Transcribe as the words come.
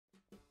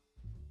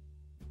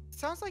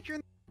sounds like you're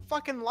in the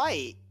fucking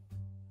light.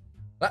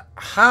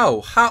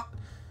 How?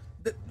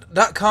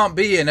 That can't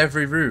be in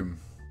every room.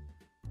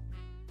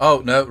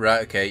 Oh, no,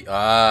 right, okay.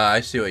 Ah,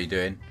 I see what you're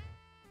doing.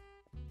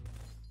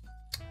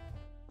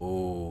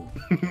 Oh.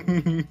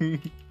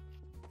 Bitty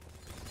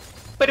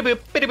boop,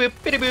 bitty boop,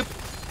 bitty boop.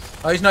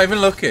 Oh, he's not even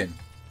looking.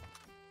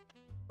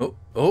 Oh,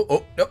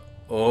 no.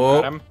 Oh.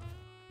 Adam.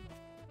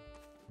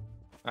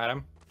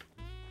 Adam.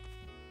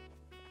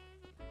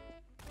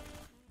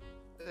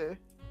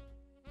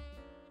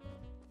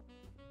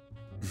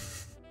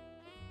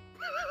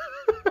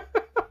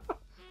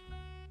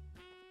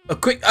 Oh,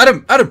 quick,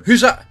 Adam,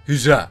 who's that?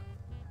 Who's that?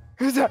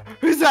 Who's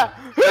that?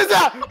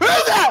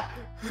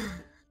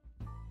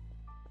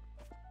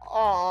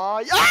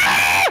 Aww.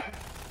 Ah!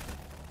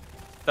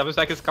 7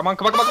 seconds. Come on.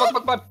 Fuck am I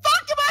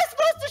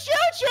supposed to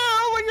shoot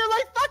you when you're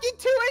like fucking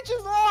 2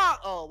 inches long?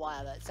 Oh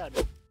wow, that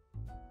sounded.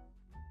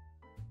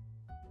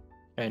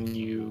 And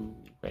you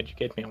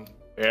educate me on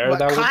where What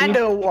that would be? kind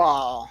of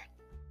wall?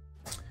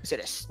 Is it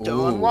a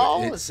stone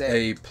wall? It's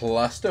a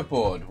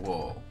plasterboard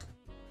wall.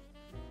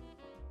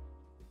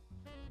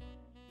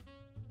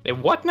 A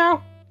what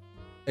now?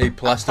 A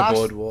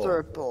plasterboard wall.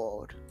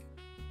 Plasterboard.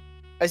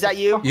 Is that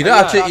you? You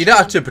don't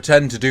have to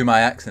pretend to do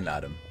my accent,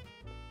 Adam.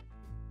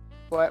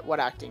 What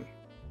acting?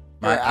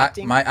 My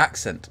acting? my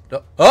accent.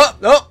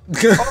 Oh!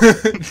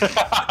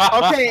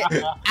 Okay,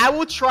 I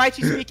will try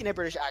to speak in a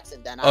British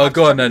accent then. Oh,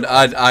 go on then.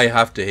 I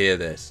have to hear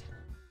this.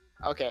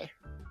 Okay.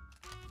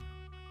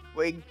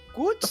 We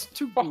good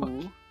to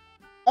go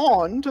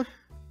on.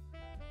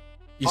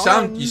 You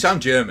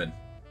sound German.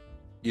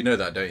 You know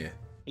that, don't you?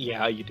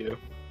 Yeah, you do.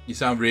 You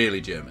sound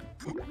really German.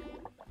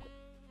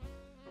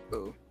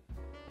 Ooh.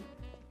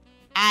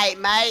 Hey,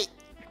 mate.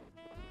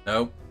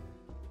 No.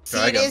 See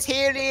Try again. this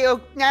here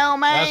deal now,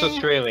 man? That's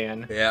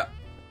Australian. Yeah.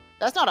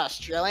 That's not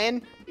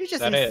Australian. You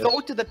just That is.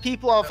 insulted the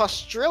people of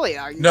Australia.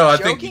 Are you No, I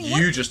joking? think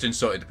you just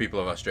insulted the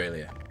people of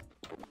Australia.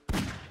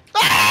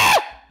 Ah!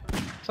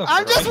 Sounds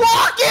I'm just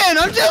right. walking!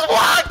 I'm just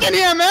walking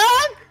here, man!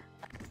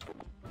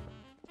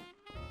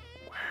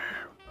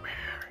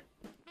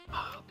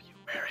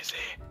 Where is he?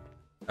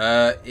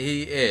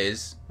 He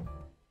is...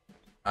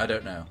 I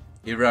don't know.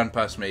 He ran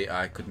past me.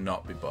 I could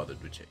not be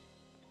bothered with it.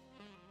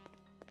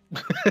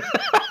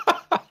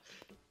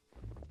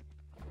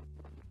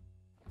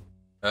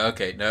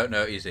 Okay,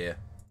 no, he's here.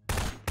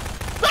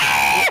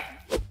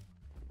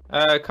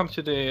 Come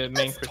to the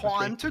main It's Christmas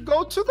time tree. to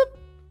go to the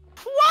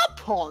prop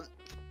hunt.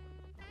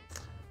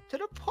 To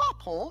the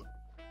prop hunt?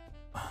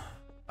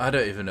 I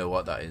don't even know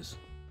what that is.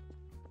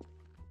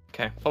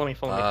 Okay, follow me,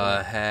 follow me. Follow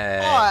me.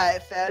 Hey.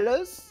 Alright,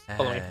 fellas.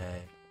 Follow me.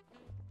 Hey.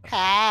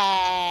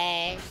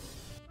 Hey.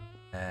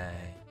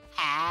 Hey.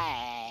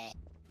 Hey.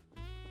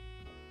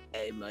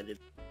 Hey, mother.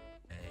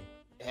 Hey.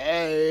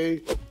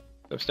 Hey.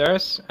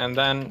 Upstairs, and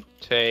then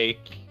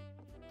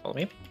follow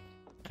me,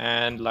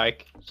 and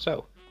like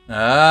so.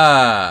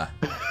 Ah.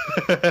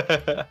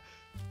 Oh,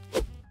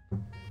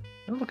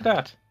 look at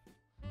that.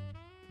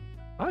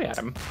 Hi,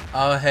 Adam.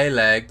 Oh, hey,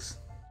 legs.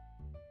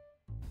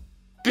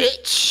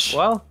 Bitch.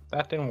 Well,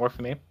 that didn't work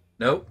for me.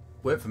 Nope.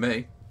 Wait for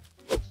me.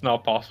 It's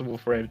not possible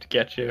for him to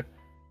get you.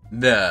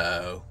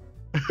 No.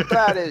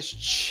 That is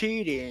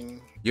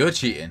cheating. You're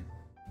cheating.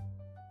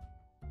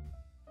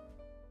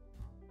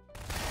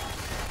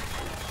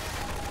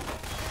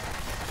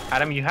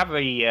 Adam, you have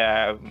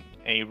a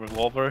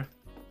revolver,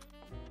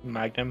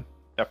 Magnum,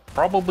 that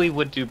probably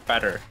would do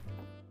better.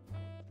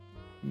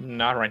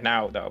 Not right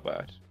now, though,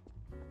 but...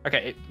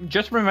 Okay,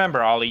 just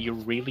remember, Ollie, you're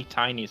really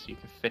tiny, so you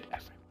can fit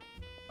everywhere.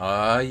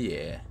 Oh,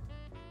 yeah.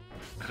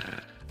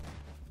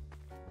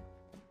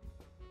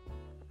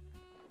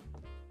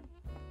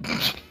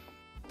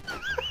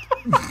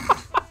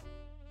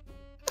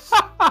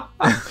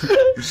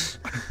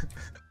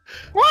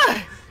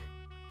 What?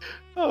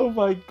 Oh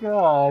my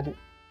god.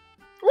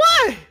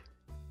 What?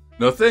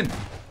 Nothing.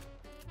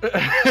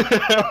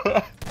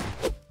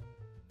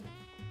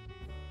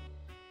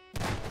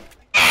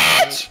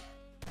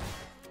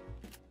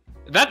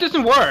 That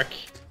doesn't work.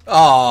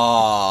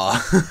 Aww.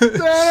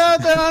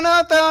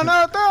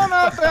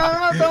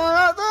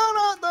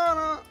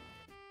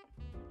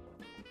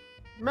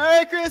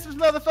 Merry Christmas,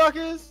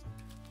 motherfuckers!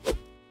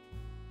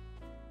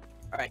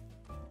 Alright.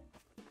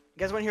 You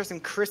guys want to hear some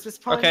Christmas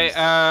puns? Okay,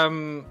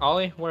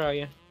 Ollie, where are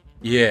you?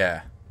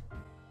 Yeah.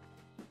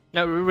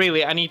 No,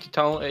 really, I need to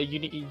tell you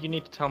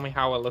need to tell me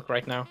how I look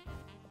right now.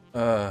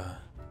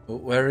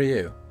 Where are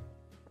you?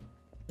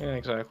 Yeah,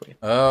 exactly.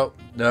 Oh,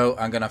 no,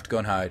 I'm gonna have to go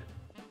and hide.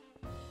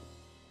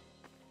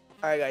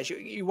 Alright, guys,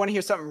 you want to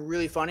hear something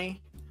really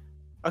funny?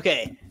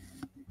 Okay.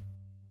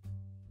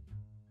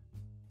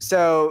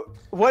 So,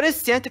 what is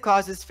Santa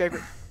Claus's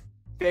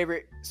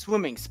favorite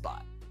swimming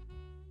spot?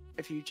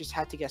 If you just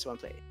had to guess one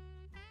place.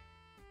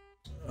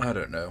 I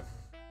don't know.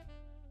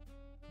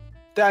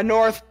 The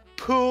North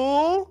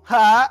Pool?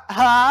 Ha,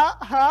 ha,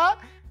 ha,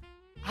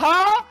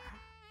 ha.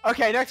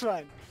 Okay, next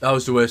one. That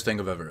was the worst thing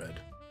I've ever read.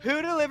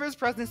 Who delivers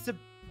presents to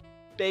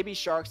baby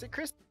sharks at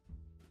Christmas?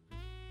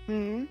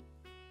 I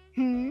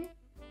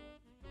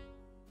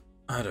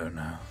don't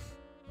know.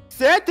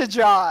 Santa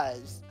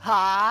Jaws.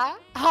 Ha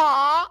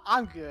ha.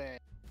 I'm good.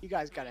 You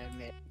guys gotta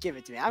admit, give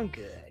it to me. I'm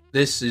good.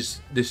 This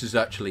is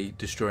actually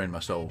destroying my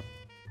soul.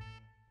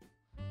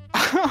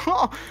 They're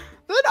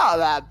not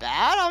that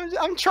bad.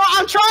 I'm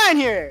trying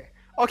here.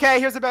 Okay,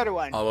 here's a better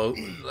one. Oh well,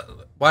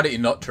 why don't you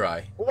not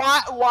try?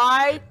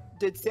 Why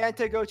did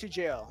Santa go to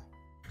jail?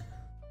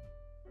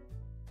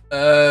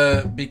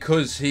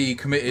 Because he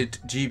committed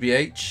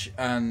GBH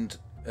and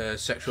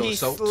sexual He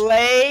assault.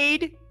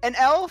 slayed an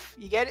elf.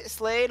 You get it?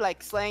 Slayed,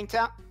 like slaying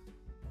town.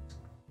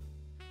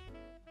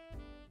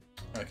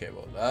 Okay,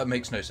 well that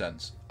makes no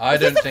sense. I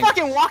Is don't this a think.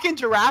 fucking walking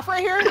giraffe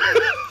right here?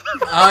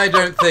 I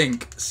don't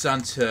think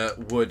Santa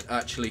would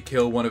actually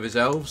kill one of his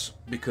elves,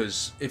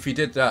 because if he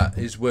did that,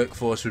 his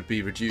workforce would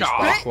be reduced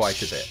by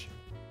quite a bit.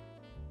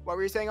 What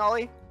were you saying,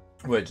 Ollie?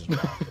 Well, it doesn't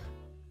matter.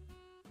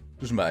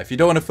 Doesn't matter. If you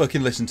don't want to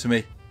fucking listen to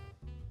me.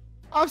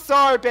 I'm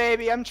sorry,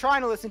 baby. I'm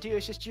trying to listen to you.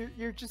 It's just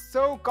you're just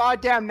so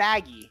goddamn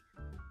Maggie.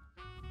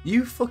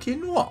 You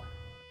fucking what?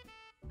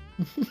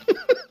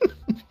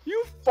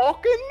 You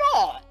fucking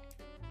not.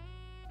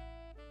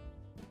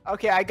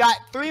 Okay, I got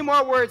 3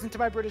 more words into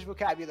my British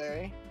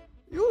vocabulary.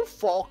 You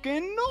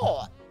fucking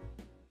not.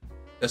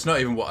 That's not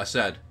even what I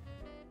said.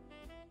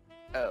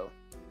 Oh.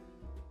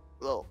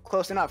 Well,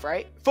 close enough,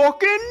 right?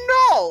 Fucking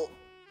no!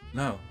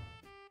 No.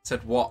 I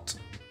said what?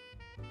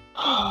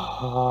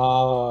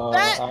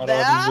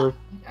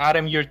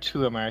 Adam, you're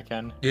too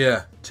American.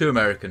 Yeah, too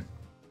American.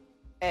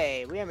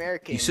 Hey, we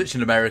Americans You're such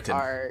an American.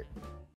 are